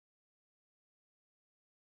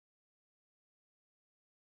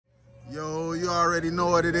you already know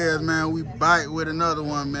what it is, man. We bite with another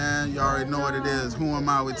one, man. You already know what it is. Who Am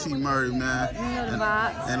I with T. Murray, man.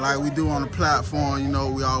 And like we do on the platform, you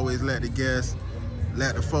know, we always let the guests,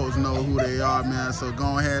 let the folks know who they are, man. So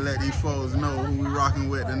go ahead and let these folks know who we rocking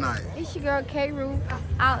with tonight. It's your girl Ruth,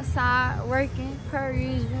 outside working per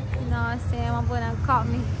usual. You know what I'm saying? My boy done caught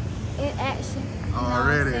me in action. You know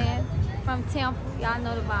already. What I'm saying? From Temple, y'all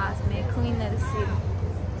know the vibes, man. Queen of the city.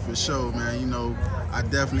 For sure, man. You know, I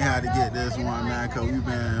definitely had to get this one, man, because we've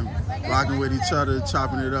been rocking with each other,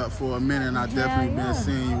 chopping it up for a minute, and I definitely been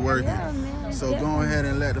seeing you working. So go ahead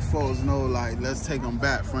and let the folks know, like, let's take them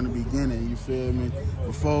back from the beginning, you feel me?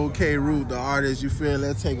 Before Ruth, the artist, you feel,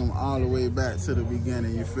 let's take them all the way back to the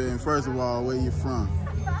beginning, you feel me? First of all, where you from?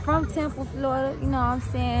 From Temple, Florida, you know what I'm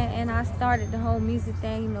saying? And I started the whole music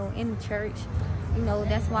thing, you know, in the church. You know,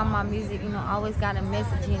 that's why my music, you know, always got a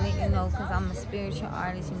message in it, you know, because I'm a spiritual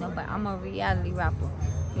artist, you know, but I'm a reality rapper.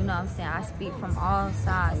 You know what I'm saying? I speak from all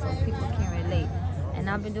sides so people can relate. And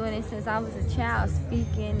I've been doing it since I was a child,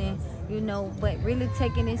 speaking and, you know, but really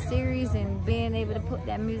taking it serious and being able to put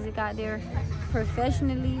that music out there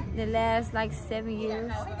professionally the last like 7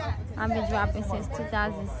 years. I've been dropping since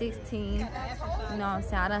 2016. You know what I'm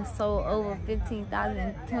saying? I done sold over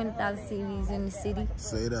 15,000, 20,000 CDs in the city.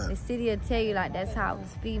 Say that. The city will tell you, like, that's how I was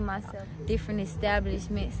feeding myself, different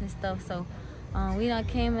establishments and stuff. So we done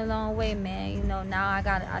came a long way, man. You know, now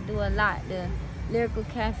I do a lot. The Lyrical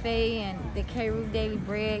Cafe and the Ruth Daily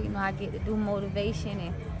Bread, you know, I get to do motivation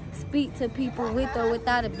and speak to people with or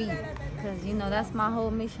without a beat. Because, you know, that's my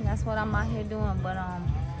whole mission. That's what I'm out here doing. But,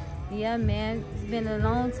 yeah, man, it's been a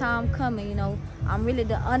long time coming, you know. I'm really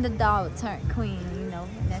the underdog turned queen, you know.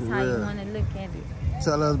 That's how you want to look at it.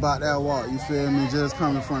 Tell us about that walk, you feel me? Just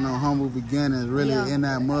coming from them humble beginnings, really in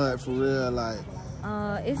that mud for real, like.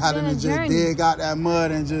 It's how been did a it just journey. dig out that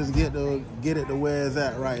mud and just get it to where it's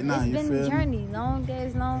at right now, you feel me? It's been a journey, long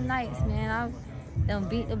days, long nights, man. I done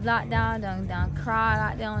beat the block down, done cried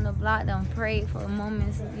out there on the block, done prayed for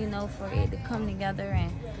moments, you know, for it to come together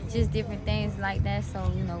and just different things like that.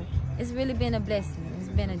 So, you know, it's really been a blessing. It's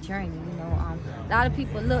been a journey, you know. A lot of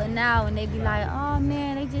people look now and they be like, oh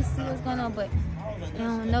man, they just see what's going on, but they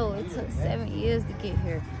don't know. It took 7 years to get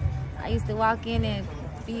here. I used to walk in and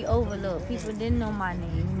be overlooked. People didn't know my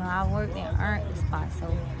name. You know, I worked and earned the spot,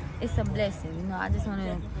 so it's a blessing. You know, I just want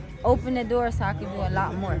to open the door so I can do a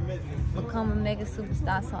lot more, become a mega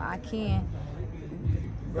superstar, so I can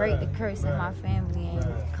break the curse in my family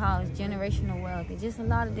and cause generational wealth and just a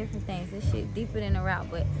lot of different things. This shit deeper than a rap,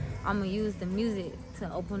 but I'm gonna use the music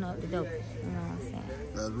to open up the door. You know what I'm saying?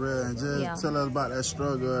 That's real. And just tell us about that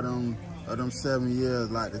struggle of them 7 years,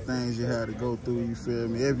 like the things you had to go through, you feel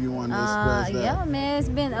me? If you want to express that. Yeah, man, it's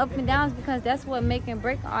been up and downs because that's what make and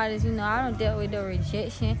break artists. You know, I done dealt with the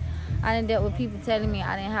rejection. I done dealt with people telling me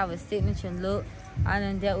I didn't have a signature look. I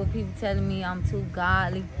done dealt with people telling me I'm too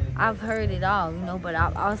godly. I've heard it all, you know, but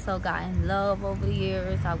I've also gotten love over the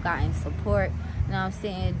years. I've gotten support, you know what I'm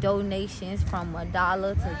saying, donations from $1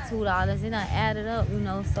 to $2. It done added up, you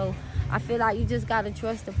know, so I feel like you just got to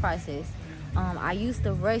trust the process. I used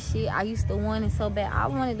to rush it. I used to want it so bad. I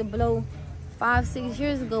wanted to blow 5-6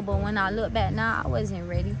 years ago, but when I look back now, I wasn't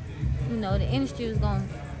ready. You know, the industry was going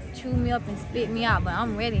to chew me up and spit me out, but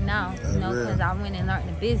I'm ready now, you know, because I went and learned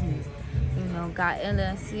the business. You know, got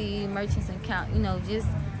LLC, merchants account, you know, just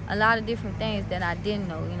a lot of different things that I didn't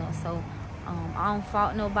know, you know. So I don't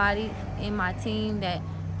fault nobody in my team that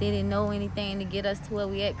didn't know anything to get us to where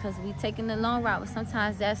we at, because we taking the long route, but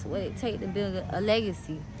sometimes that's what it takes to build a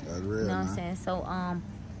legacy. That's real, you know what I'm saying? So,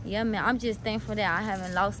 yeah, man, I'm just thankful that I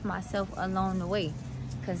haven't lost myself along the way,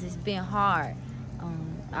 because it's been hard.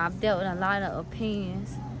 I've dealt with a lot of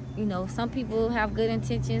opinions. You know, some people have good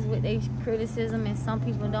intentions with their criticism and some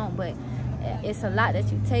people don't, but it's a lot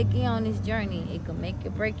that you take in on this journey. It could make or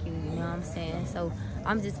break you, you know what I'm saying? So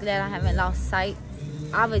I'm just glad I haven't lost sight.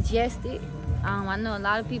 I've adjusted. I know a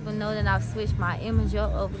lot of people know that I've switched my image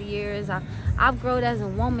up over the years. I've grown as a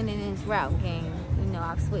woman in this rap game. You know,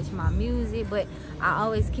 I've switched my music, but I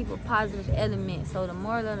always keep a positive element. So the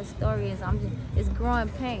moral of the story is it's growing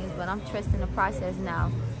pains, but I'm trusting the process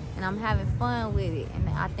now. And I'm having fun with it, and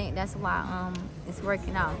I think that's why it's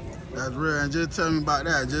working out. That's real. And just tell me about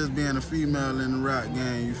that, just being a female in the rap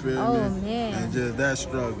game, you feel me? Oh, man. And just that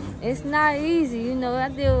struggle. It's not easy, you know. I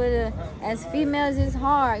deal with it as females, it's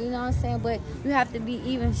hard, you know what I'm saying? But you have to be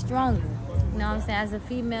even stronger, you know what I'm saying? As a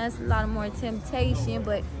female, it's a lot more temptation,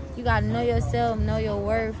 but you got to know yourself, know your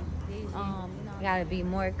worth. You got to be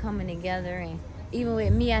more coming together. And even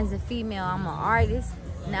with me as a female, I'm an artist.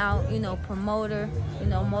 Now, you know, promoter, you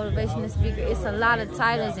know, motivational speaker. It's a lot of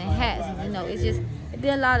titles and hats, you know. It's just, it be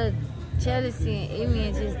a lot of jealousy and envy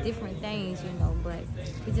and just different things, you know. But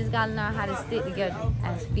we just gotta learn how to stick together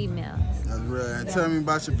as females. That's real. And tell me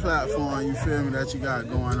about your platform, you feel me, that you got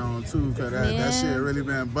going on too, cause that shit really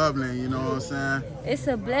been bubbling, you know what I'm saying? It's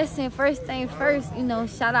a blessing. First thing first, you know,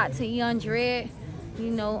 shout out to Young Dread. You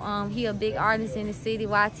know, he a big artist in the city,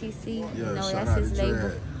 YTC. Yeah, you know, that's his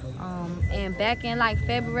label. And back in like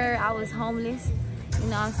February, I was homeless. You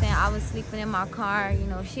know what I'm saying? I was sleeping in my car. You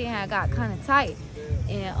know, shit had got kind of tight.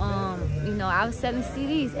 And, you know, I was selling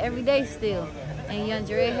CDs every day still. And Young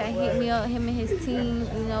Dread had hit me up, him and his team,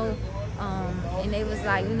 you know. And they was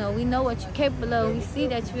like, you know, we know what you're capable of. We see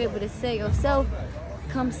that you're able to sell yourself.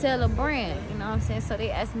 Come sell a brand, you know what I'm saying? So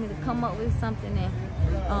they asked me to come up with something.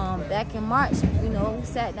 And back in March, you know, we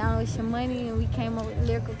sat down with your money and we came up with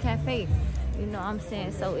Lyrical Cafe. You know what I'm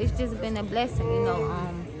saying? So it's just been a blessing, you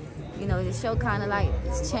know. You know, the show kind of like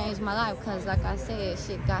it's changed my life because, like I said,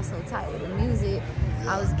 shit got so tight with the music.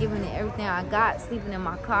 I was giving it everything I got, sleeping in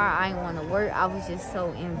my car. I didn't want to work. I was just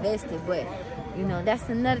so invested. But, you know, that's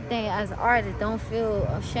another thing as an artist. Don't feel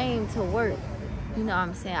ashamed to work. You know what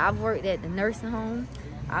I'm saying? I've worked at the nursing home.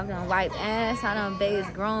 I've done wiped ass. I done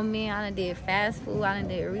bathed grown men. I done did fast food. I done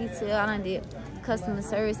did retail. I done did customer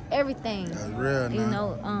service. Everything. That's real, man. You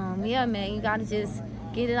know, yeah, man. You gotta just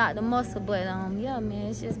get it out the muscle. But yeah, man,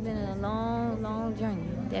 it's just been a long, long journey.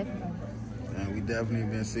 Definitely. And we definitely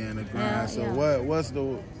been seeing the grind. Yeah, so yeah. what's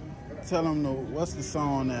the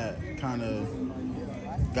song that kind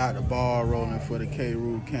of got the ball rolling for the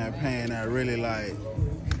K-Ruth campaign that really like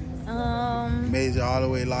made you all the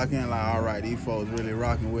way lock in, like, all right, these folks really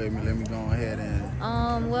rocking with me, let me go ahead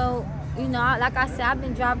and well, you know, like I said, I've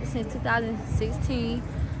been dropping since 2016.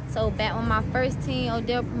 So back on my first team,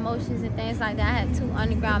 Odell Promotions and things like that, I had 2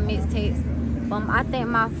 underground mixtapes. I think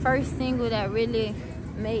my first single that really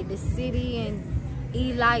made the city and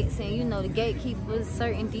E-Lights and, you know, the gatekeepers,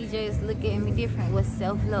 certain DJs look at me different was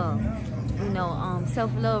Self-Love. You know,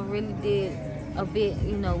 Self-Love really did a bit,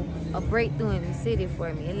 you know, a breakthrough in the city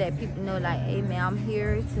for me. It let people know, like, hey man, I'm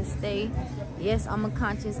here to stay. Yes, I'm a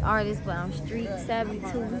conscious artist, but I'm street savvy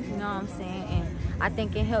too, you know what I'm saying? And I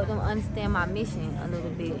think it helped them understand my mission a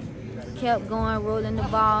little bit. Kept going, rolling the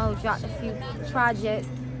ball, dropped a few projects,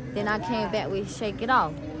 then I came back with Shake It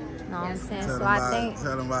Off. You know what I'm saying?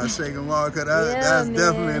 Tell them about Shake 'em Off, because that's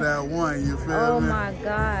definitely that one, you feel me? Oh my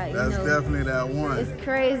God. That's definitely that one. It's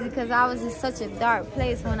crazy because I was in such a dark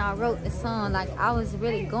place when I wrote the song. Like, I was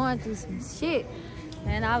really going through some shit.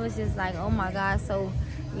 And I was just like, oh my God. So,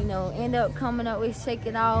 you know, end up coming up with Shake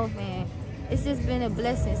It Off. And it's just been a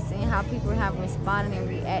blessing seeing how people have responded and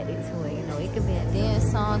reacted to it. You know, it could be a dance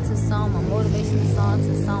song to some, a motivational song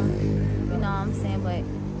to some. You know what I'm saying? But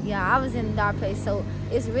yeah, I was in a dark place, so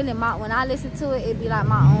it's really when I listen to it, it'd be like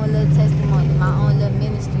my own little testimony, my own little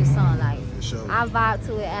ministry song. Like, sure. I vibe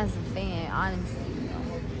to it as a fan, honestly, you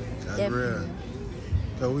know. That's definitely. Real.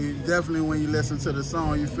 So we definitely, when you listen to the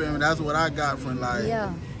song, you feel me? That's what I got from, like,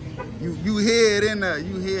 yeah. You hear it in there,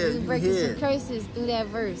 you breaking hear some curses through that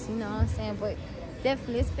verse, you know what I'm saying? But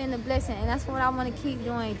definitely, it's been a blessing, and that's what I want to keep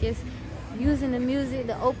doing, just using the music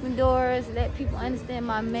to open doors, let people understand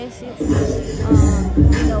my message, you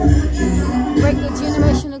know, break the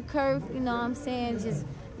generational curve, you know what I'm saying, just,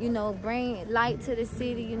 you know, bring light to the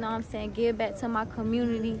city, you know what I'm saying, give back to my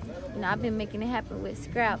community. You know, I've been making it happen with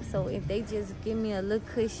scrap, so if they just give me a little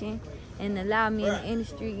cushion and allow me in the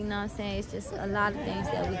industry, you know what I'm saying, it's just a lot of things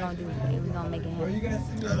that we're going to do, and we're going to make it happen.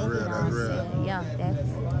 That's real, that's real. Yeah,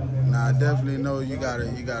 definitely. Now, I definitely know you got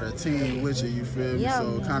a team with you, you feel me? Yeah,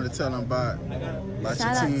 so kind of tell them about shout your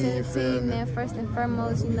out team, to you the feel team, me? man. First and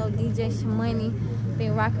foremost, you know, DJ Shamoney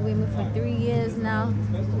been rocking with me for 3 years now.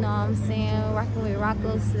 You know what I'm saying? Rocking with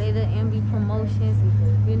Rocco Slater, MB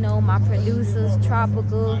Promotions. You know, my producers,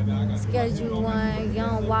 Tropical, Schedule One,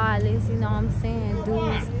 Young Wireless, you know what I'm saying?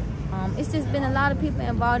 Dudes. It's just been a lot of people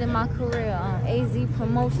involved in my career. AZ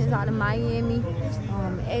Promotions out of Miami,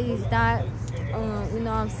 A's Dot, you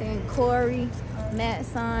know what I'm saying, Corey, Matt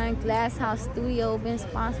Son, Glass House Studio been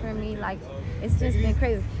sponsoring me. Like, it's just been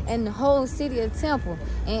crazy. And the whole city of Temple,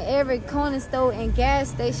 and every corner store and gas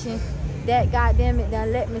station that goddamn it that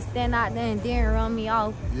let me stand out there and didn't run me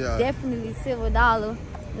off. Yeah. Definitely Silver Dollar.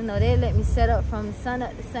 You know, they let me set up from sun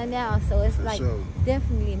up to sundown. So it's like,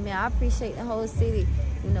 definitely, man, I appreciate the whole city.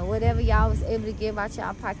 You know, whatever y'all was able to give out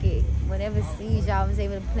y'all pocket, whatever seeds y'all was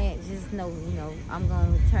able to plant, just know, you know, I'm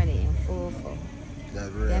going to turn it in full.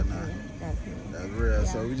 That's real, definitely, now. Definitely. That's real. Yeah.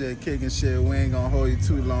 So we just kicking shit. We ain't going to hold you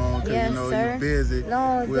too long because, you know, you're busy.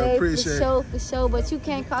 Long we day, appreciate for sure. But you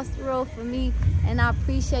can't cross the road for me, and I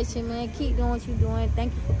appreciate you, man. Keep doing what you're doing.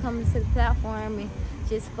 Thank you for coming to the platform and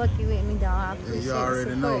just fucking with me, dog. I appreciate You already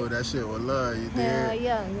the know that shit will love you, Hell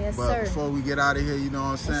yeah, yes, but sir. before we get out of here, you know what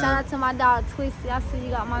I'm saying? And shout out to my dog Twisty. I see you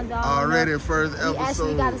got my dog. Already first episode. We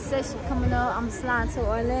actually got a session coming up. I'm sliding to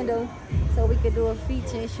Orlando so we could do a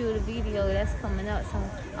feature and shoot a video that's coming up. So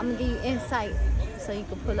I'm gonna give you insight so you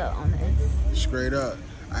can pull up on this. Straight up.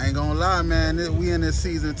 I ain't gonna lie, man. We in this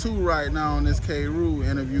season 2 right now on this K. Ruth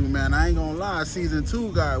interview, man. I ain't gonna lie. Season 2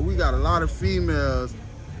 we got a lot of females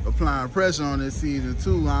applying pressure on this season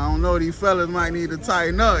 2. I don't know. These fellas might need to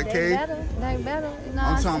tighten up, K. They better. You know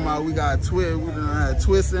I'm talking about we got Twist. We done had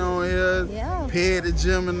Twisted on here. Yeah. Ped the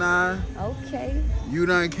Gemini. Okay. You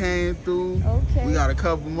done came through. Okay. We got a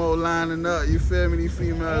couple more lining up. You feel me? These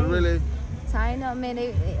females really tighten up, man.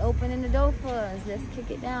 They opening the door for us. Let's kick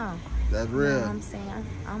it down. That's real. You know what I'm saying?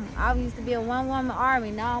 I used to be a one-woman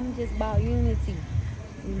army. Now I'm just about unity.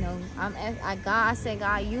 You know, I said,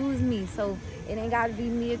 God, use me. So it ain't got to be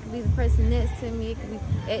me. It could be the person next to me. It could be,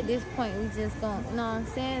 at this point, we just going, you know what I'm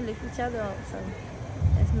saying, lift each other up. So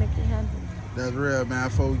let's make it happen. That's real, man.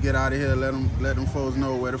 Before we get out of here, let them folks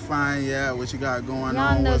know where to find you at, what you got going on,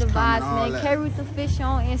 Y'all know what's the coming, vibes, all man. that. K. Ruth Official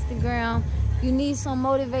on Instagram. You need some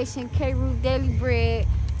motivation, K. Ruth Daily Bread.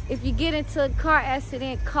 If you get into a car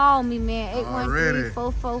accident, call me, man.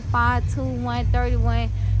 813-445-2131.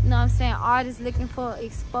 You know what I'm saying? Artists looking for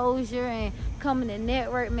exposure and coming to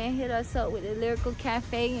network, man. Hit us up with the Lyrical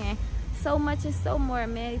Cafe and so much and so more,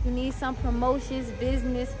 man. If you need some promotions,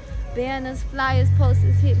 business, banners, flyers,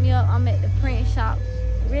 posters, hit me up. I'm at the print shop.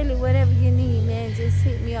 Really, whatever you need, man, just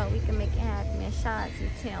hit me up. We can make it happen, man. Shout out to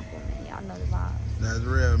Temple, man. Y'all know the vibes. That's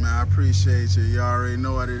real, man. I appreciate you. You already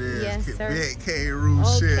know what it is. Yes, sir. Big K. Ruth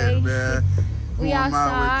shit, man. We Going out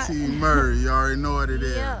outside. with T. Murray. You already know what it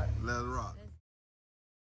is. Yeah. Let's rock.